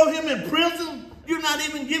going to throw him in prison. You're not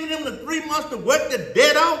even giving him the 3 months to work the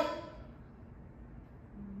debt off.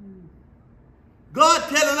 God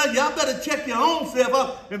telling us, y'all better check your own self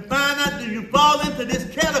out and find out that you fall into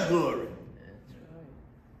this category.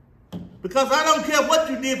 Because I don't care what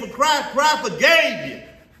you did for Christ, Christ forgave you.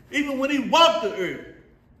 Even when he walked the earth,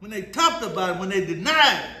 when they talked about it, when they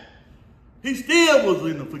denied it, he still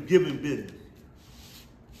was in the forgiving business.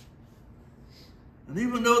 And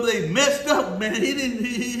even though they messed up, man, he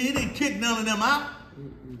didn't kick none of them out.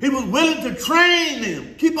 He was willing to train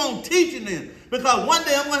them, keep on teaching them. because one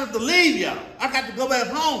day I'm going to have to leave y'all. I got to go back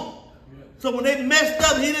home. Yeah. So when they messed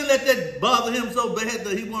up, he didn't let that bother him so bad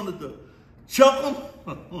that he wanted to choke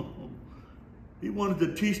them. He wanted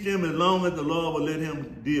to teach them as long as the Lord would let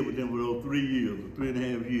him deal with them for those 3 years, or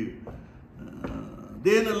 3.5 years.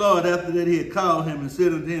 Then the Lord, after that, he had called him and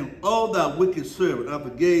said unto him, O thou wicked servant, I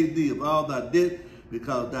forgave thee of all thy debt,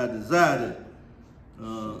 because thou desired it.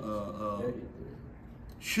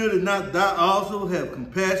 Should it not thou also have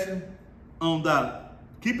compassion on thy?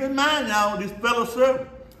 Keep in mind, y'all, this fellow servant,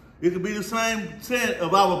 it could be the same saying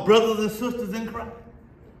of our brothers and sisters in Christ.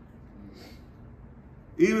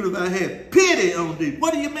 Even if I had pity on thee.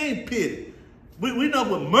 What do you mean pity? We know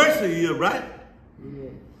what mercy is, right? Yeah.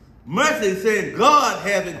 Mercy is saying God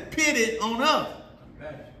having pity on us.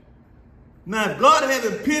 Compassion. Now, if God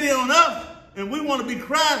having pity on us, and we want to be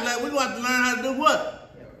Christ-like, we want to learn how to do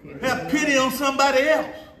what? Have pity on somebody else.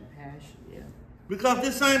 Compassion, yeah. Because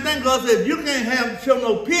this same thing, God said, if you can't show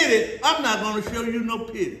no pity, I'm not going to show you no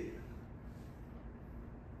pity.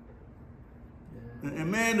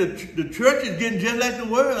 And man, the church is getting just like the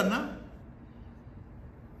world now.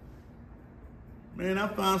 Man, I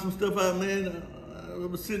found some stuff out, man. I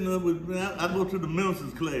was sitting up with, man, I go to the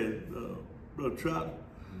ministers class, Brother Trotter.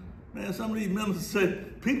 Man, some of these ministers say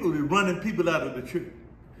people is running people out of the church.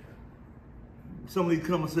 Some of these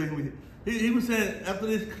come and say to me, he was saying after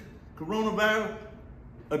this coronavirus,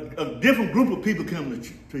 a different group of people come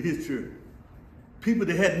to his church. People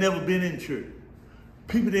that had never been in church.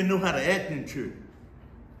 People that didn't know how to act in church.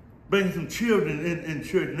 Bringing some children in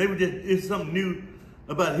church, and they were just, it's something new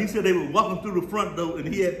about it. He said they were walking through the front door, and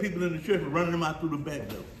he had people in the church and running them out through the back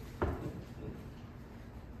door.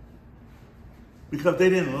 Because they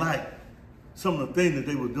didn't like some of the things that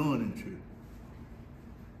they were doing in church.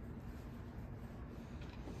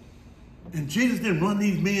 And Jesus didn't run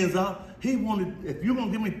these men out. He wanted, if you're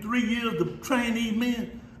going to give me 3 years to train these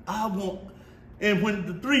men, I want, and when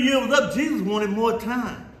the 3 years was up, Jesus wanted more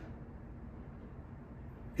time.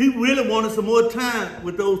 He really wanted some more time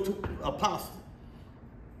with those 2 apostles.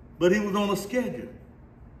 But he was on a schedule.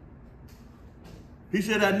 He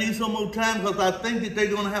said, I need some more time because I think that they're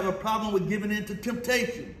going to have a problem with giving in to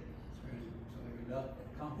temptation.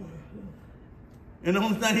 And the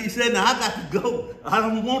only thing he said, now I got to go. I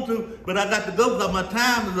don't want to, but I got to go because my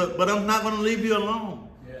time is up, but I'm not going to leave you alone.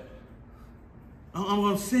 Yeah. I'm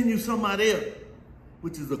going to send you somebody else,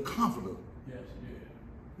 which is a comforter. Yes, yeah.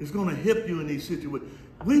 It's going to help you in these situations.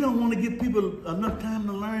 We don't want to give people enough time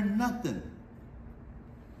to learn nothing.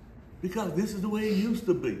 Because this is the way it used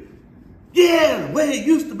to be. Yeah, the way it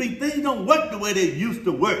used to be. Things don't work the way they used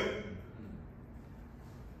to work.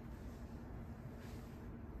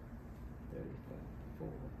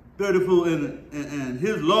 34, and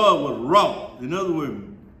his Lord was wroth. In other words,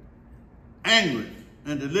 angry,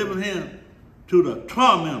 and delivered him to the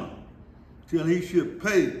tormentor till he should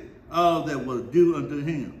pay all that was due unto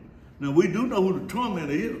him. Now, we do know who the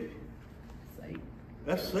tormentor is. Satan.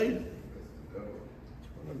 That's Satan.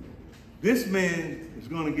 This man is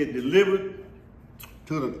going to get delivered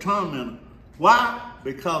to the tormentor. Why?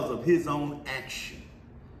 Because of his own action.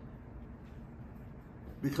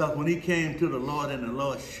 Because when he came to the Lord and the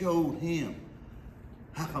Lord showed him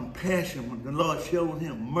how compassion, the Lord showed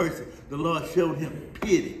him mercy, the Lord showed him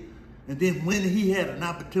pity. And then when he had an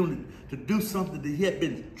opportunity to do something that he had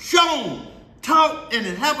been shown, taught, and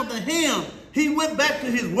it happened to him, he went back to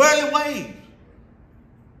his worldly ways.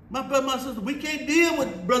 My brother, my sister, we can't deal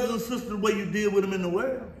with brothers and sisters the way you deal with them in the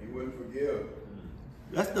world. He wouldn't forgive.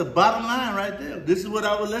 That's the bottom line right there. This is what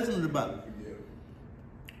our lesson is about.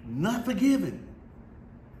 Not forgiving.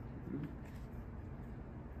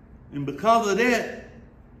 And because of that,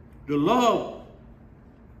 the Lord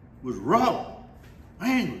was wroth,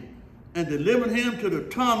 angry, and delivered him to the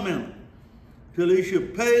tormentor till he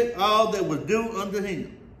should pay all that was due unto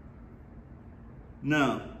him.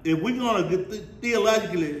 Now, if we're going to get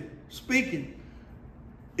theologically speaking,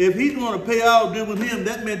 if he's going to pay all due with him,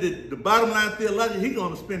 that meant that the bottom line theologically, he's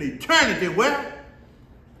going to spend eternity where?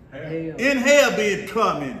 Hell. In hell being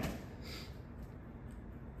tormented.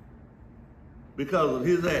 Because of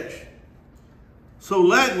his action. So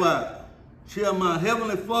likewise, shall my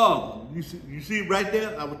heavenly Father, you see right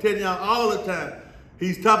there, I was telling y'all all the time,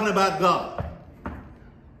 he's talking about God.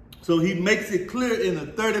 So he makes it clear in the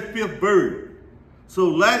 35th verse. So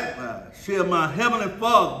likewise shall my heavenly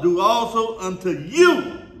Father do also unto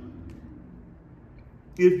you,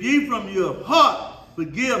 if ye from your heart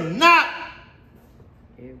forgive not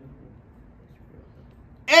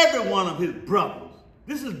every one of his brothers.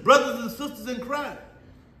 This is brothers and sisters in Christ,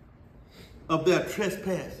 of their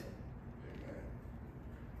trespass.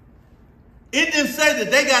 It didn't say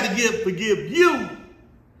that they got to forgive you,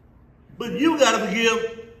 but you got to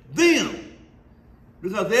forgive them.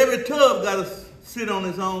 Because every tub got to sit on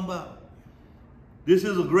its own bottom. This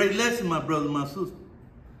is a great lesson, my brother and my sister.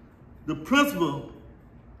 The principle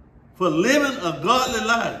for living a godly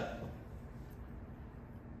life,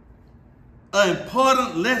 an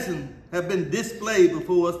important lesson has been displayed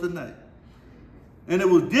before us tonight. And it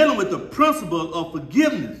was dealing with the principle of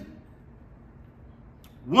forgiveness.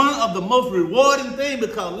 One of the most rewarding things,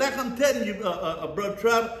 because like I'm telling you, Brother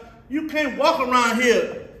Travis, you can't walk around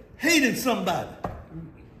here hating somebody.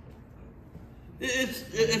 Let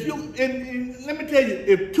me tell you,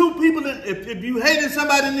 if two people, if you hated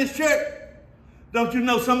somebody in this church, don't you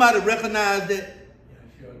know somebody recognized that? Yeah,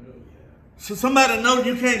 sure do, yeah. So somebody knows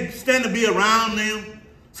you can't stand to be around them.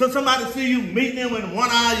 So somebody see you meeting them in one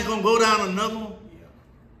eye, you're going to go down another one. Yeah.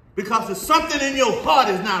 Because there's something in your heart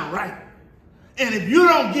is not right. And if you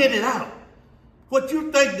don't get it out, what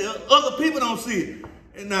you think the other people don't see it.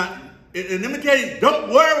 And now, and let me tell you, don't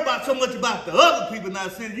worry about so much about the other people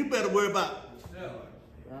not seeing it. You better worry about,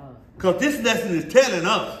 because this lesson is telling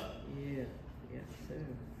us. Yeah, yes, sir.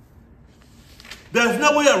 There's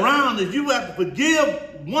no way around it. You have to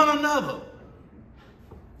forgive one another.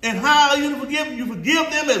 And how are you to forgive them? You forgive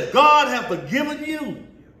them as God has forgiven you.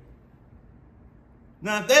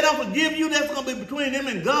 Now, if they don't forgive you, that's going to be between them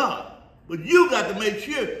and God. But you got to make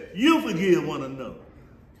sure you forgive one another.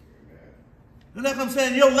 And like I'm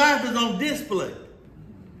saying, your life is on display.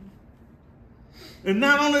 And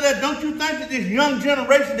not only that, don't you think that this young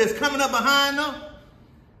generation that's coming up behind them,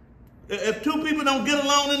 if two people don't get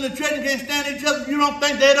along in the church and can't stand each other, you don't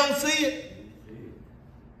think they don't see it?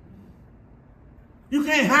 You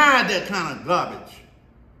can't hide that kind of garbage.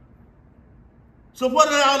 So what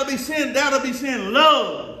they ought to be seeing? They ought to be seeing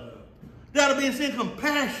love. They ought to be seeing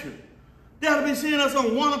compassion. They ought to be seeing us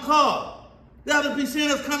on one accord. They ought to be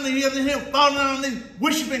seeing us coming together here, falling on these,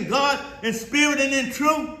 worshiping God in spirit and in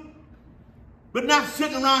truth. But not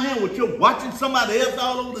sitting around here with you watching somebody else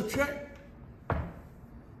all over the church.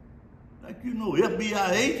 Like you know,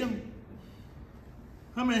 FBI agent.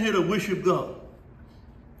 Come in here to worship God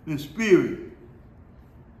in spirit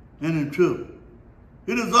and in truth.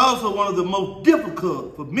 It is also one of the most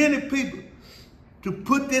difficult for many people to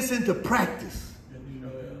put this into practice.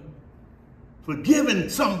 Forgiving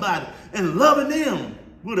somebody and loving them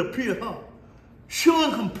with a pure heart.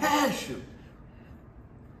 Showing compassion.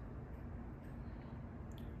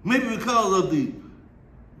 Maybe because of the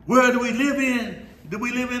world that we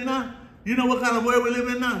live in now. You know what kind of world we live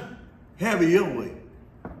in now? Have it your way.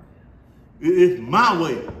 It's my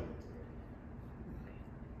way.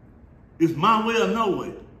 It's my way or no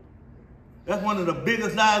way. That's one of the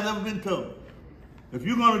biggest lies ever been told. If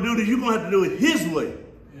you're going to do this, you're going to have to do it his way.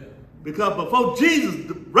 Yeah. Because before Jesus,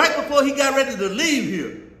 right before he got ready to leave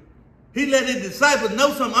here, he let his disciples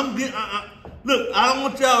know something. Look, I don't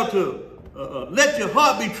want y'all to let your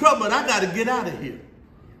heart be troubled. I got to get out of here.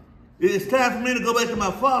 It's time for me to go back to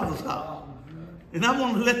my Father's house. And I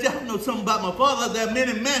want to let y'all know something about my Father. There are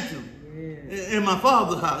many mansions in my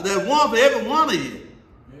Father's house. There's one for every one of you.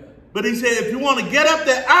 Yeah. But he said, if you want to get up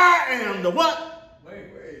there, I am the what? Wait.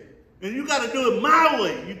 And you got to do it my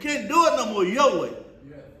way. You can't do it no more your way.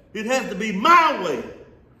 Yeah. It has to be my way.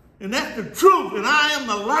 And that's the truth. And I am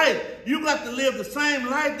the light. You got to live the same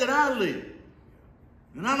life that I live.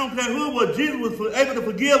 And I don't care who it was, Jesus was able to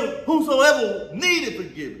forgive whosoever needed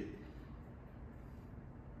forgiveness.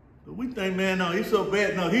 But we think, man, no, he's so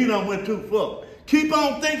bad. No, he done went too far. Keep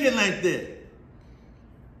on thinking like that.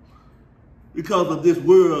 Because of this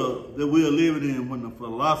world that we are living in, when the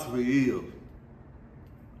philosophy is,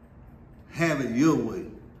 have it your way.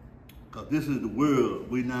 Because this is the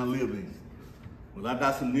world we now live in. Well, I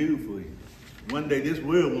got some news for you. One day this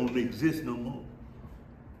world won't exist no more.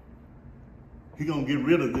 He's going to get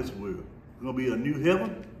rid of this world. It's going to be a new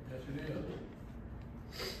heaven. Yes, it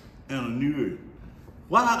is. And a new earth.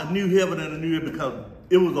 Why a new heaven and a new earth? Because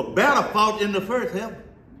it was a battle fought in the first heaven.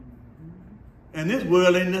 And this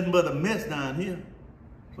world ain't nothing but a mess down here.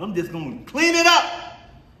 So I'm just going to clean it up.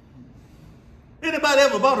 Anybody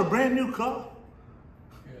ever bought a brand new car?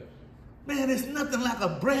 Yes. Man, it's nothing like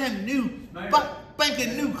a brand new,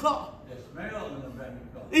 spanking new car. It smells in a brand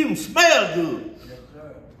new car. Even smell good. Yes,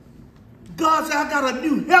 sir. God said, I got a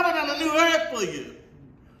new heaven and a new earth for you.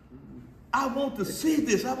 I want to see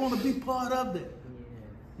this. I want to be part of that.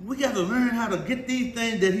 We got to learn how to get these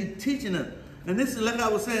things that he's teaching us. And this is, like I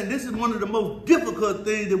was saying, this is one of the most difficult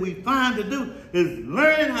things that we find to do, is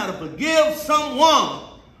learn how to forgive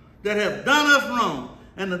someone that have done us wrong.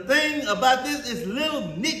 And the thing about this is little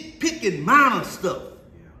nitpicking minor stuff.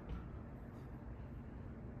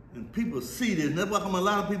 And people see this. And that's why a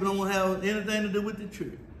lot of people don't want to have anything to do with the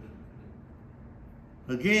church.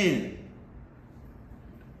 Again,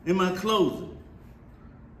 in my closing,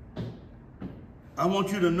 I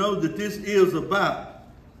want you to know that this is about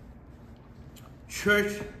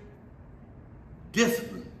church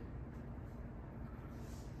discipline.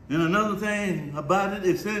 And another thing about it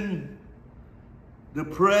is in the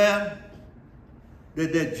prayer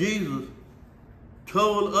that Jesus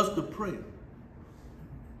told us to pray.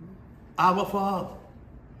 Our Father,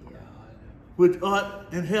 which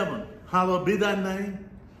art in heaven, hallowed be thy name.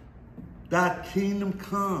 Thy kingdom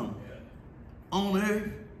come on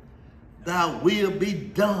earth. Thy will be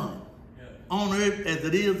done on earth as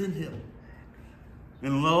it is in heaven.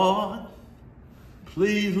 And Lord,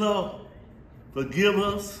 please, Lord, forgive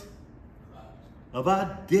us of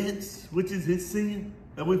our debts, which is his sin,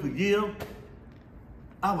 that we forgive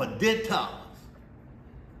our debtors.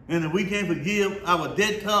 And if we can't forgive our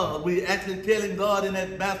debtors, we actually telling God in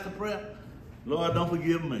that master prayer, Lord, don't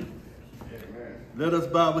forgive me. Amen. Let us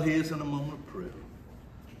bow our heads in a moment of prayer.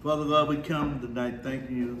 Father God, we come tonight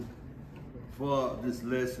thanking you for this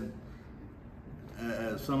lesson.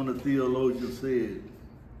 As some of the theologians said,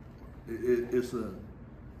 it's a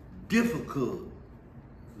difficult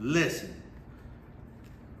lesson.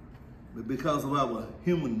 But because of our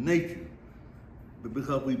human nature, but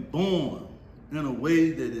because we're born in a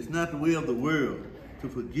way that is not the way of the world, to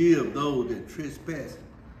forgive those that trespass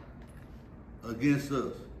against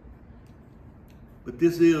us. But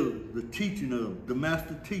this is the teaching of the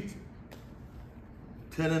master teacher,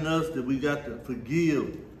 telling us that we got to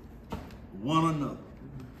forgive one another.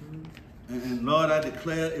 And Lord, I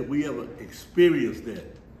declare, if we ever experience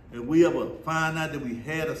that, if we ever find out that we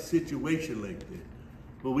had a situation like that,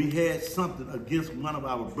 but we had something against one of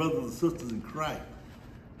our brothers and sisters in Christ,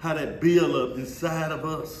 how that build up inside of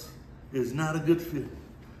us is not a good feeling.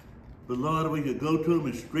 But Lord, we could go to him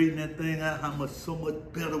and straighten that thing out, how much, so much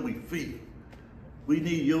better we feel. We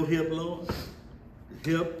need your help, Lord,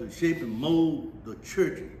 to help to shape and mold the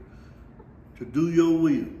church to do your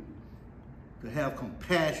will, to have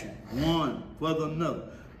compassion one for the another,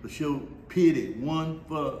 to show pity one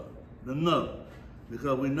for the another.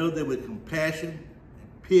 Because we know that with compassion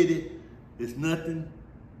and pity, it's nothing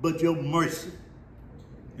but your mercy.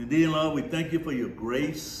 And then, Lord, we thank you for your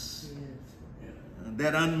grace and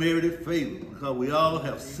that unmerited favor, because we all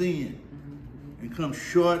have sinned and come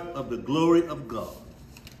short of the glory of God.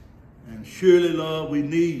 And surely, Lord, we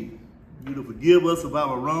need you to forgive us of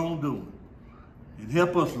our wrongdoing and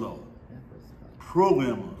help us, Lord.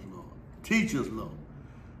 Program us, Lord. Teach us, Lord,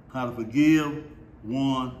 how to forgive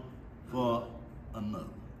one for another.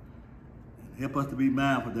 And help us to be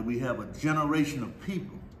mindful that we have a generation of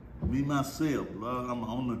people, me, myself, Lord, I'm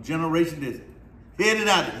on the generation that's headed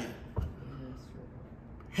out of here.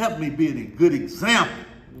 Help me be a good example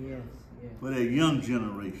for that young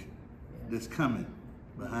generation that's coming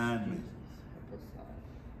behind me.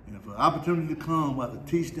 And for opportunity to come, I can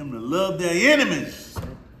teach them to love their enemies,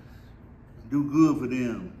 do good for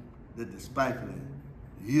them that despitefully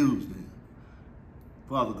use them.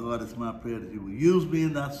 Father God, it's my prayer that you will use me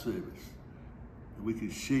in thy service, that we can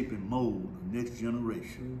shape and mold the next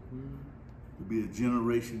generation to be a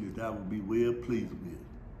generation that I will be well pleased with.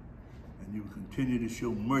 And you will continue to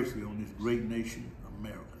show mercy on this great nation,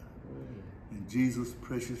 America. In Jesus'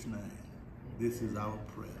 precious name, this is our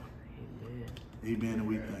prayer. Amen, and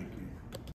we thank you.